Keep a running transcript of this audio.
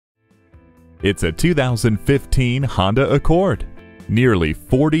It's a 2015 Honda Accord. Nearly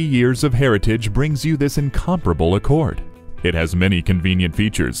 40 years of heritage brings you this incomparable Accord. It has many convenient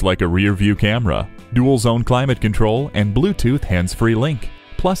features like a rear-view camera, dual-zone climate control, and Bluetooth hands-free link.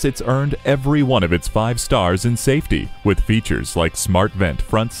 Plus, it's earned every one of its 5 stars in safety with features like smart vent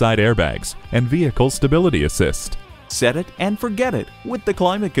front side airbags and vehicle stability assist. Set it and forget it with the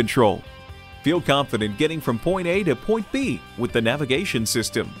climate control. Feel confident getting from point A to point B with the navigation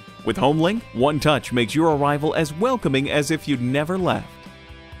system. With HomeLink, one touch makes your arrival as welcoming as if you'd never left.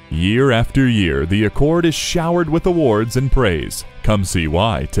 Year after year, the Accord is showered with awards and praise. Come see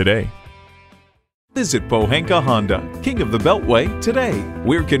why today. Visit Pohanka Honda, King of the Beltway, today.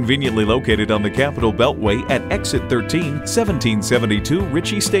 We're conveniently located on the Capitol Beltway at Exit 13, 1772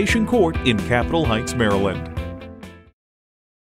 Ritchie Station Court in Capitol Heights, Maryland.